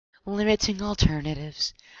limiting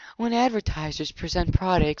alternatives. When advertisers present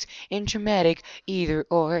products in dramatic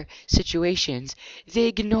either-or situations, they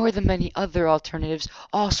ignore the many other alternatives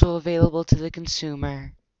also available to the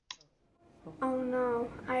consumer. Oh no,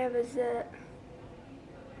 I have a zit.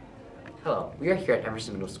 Hello, we are here at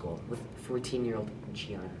Emerson Middle School with 14-year-old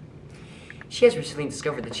Gianna. She has recently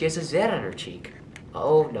discovered that she has a zit on her cheek.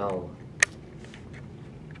 Oh no.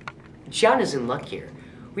 Gianna's in luck here.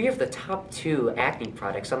 We have the top 2 acne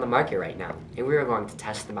products on the market right now, and we are going to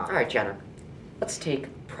test them out. Alright, Gianna, let's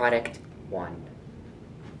take product 1.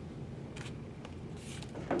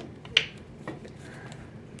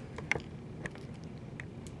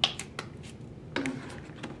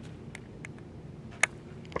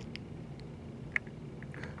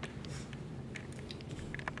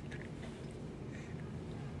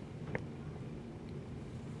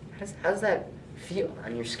 How does that feel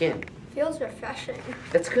on your skin? Feels refreshing.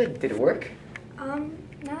 That's good. Did it work? Not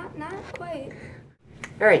quite.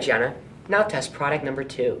 All right, Gianna. Now test product number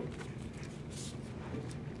 2.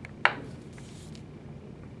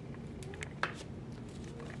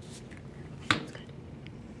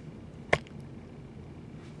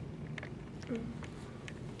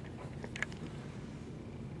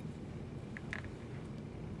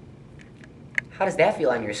 How does that feel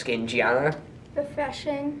on your skin, Gianna?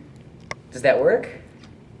 Refreshing. Does that work?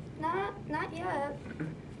 Not yet.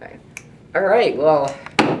 All right, well.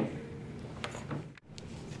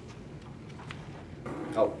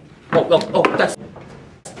 Oh, that's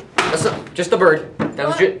not, just a bird. That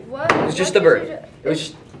was just. What? It was just a bird. It was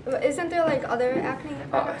just. Isn't there like other acne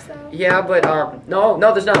products though? Yeah, but no,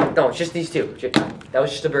 there's not. No, it's just these 2. That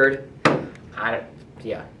was just a bird.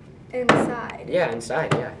 Yeah. Inside. Yeah,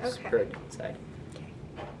 inside. Yeah, just a Okay. bird inside. Okay.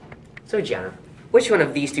 So, Gianna, which one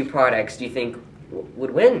of these 2 products do you think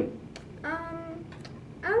would win?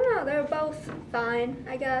 I don't know. They're both fine,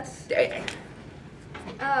 I guess.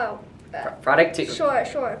 Oh. Product 2.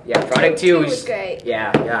 Sure. Yeah, product 2 is great.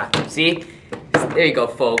 Yeah. See? There you go,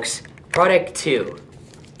 folks. Product 2.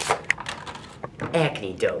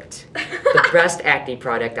 Acne Dote. The best acne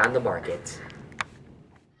product on the market.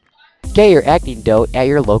 Get your acne dote at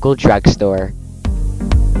your local drugstore.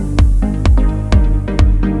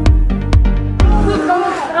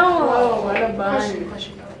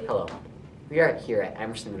 Hello. We are here at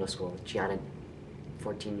Emerson Middle School with Gianna,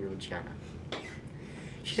 14-year-old Gianna.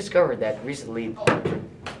 She discovered that recently.